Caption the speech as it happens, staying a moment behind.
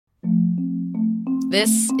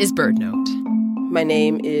This is BirdNote. My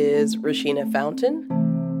name is Rashina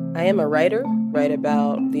Fountain. I am a writer, write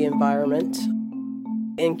about the environment.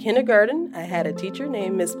 In kindergarten, I had a teacher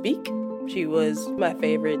named Miss Beek. She was my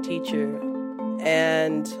favorite teacher.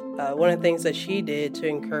 And one of the things that she did to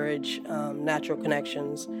encourage natural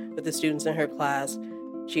connections with the students in her class,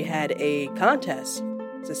 she had a contest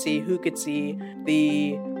to see who could see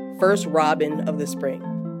the first robin of the spring.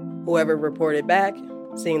 Whoever reported back,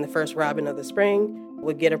 seeing the first robin of the spring,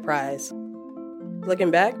 would get a prize. Looking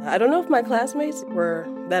back, I don't know if my classmates were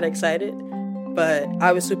that excited, but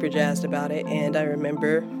I was super jazzed about it. And I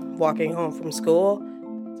remember walking home from school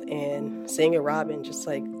and seeing a robin just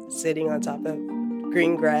like sitting on top of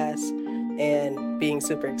green grass and being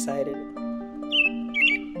super excited.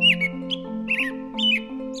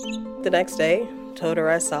 The next day, told her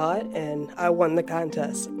I saw it and I won the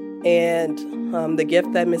contest. And the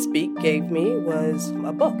gift that Miss Beek gave me was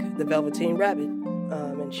a book, The Velveteen Rabbit.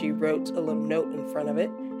 And she wrote a little note in front of it,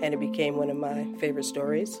 and it became one of my favorite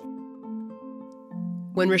stories.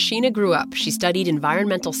 When Rashina grew up, she studied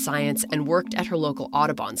environmental science and worked at her local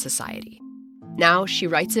Audubon Society. Now she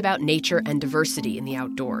writes about nature and diversity in the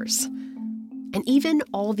outdoors. And even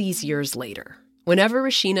all these years later, whenever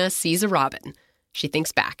Rashina sees a robin, she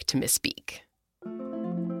thinks back to Miss Beek.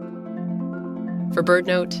 For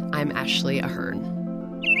BirdNote, I'm Ashley Ahern.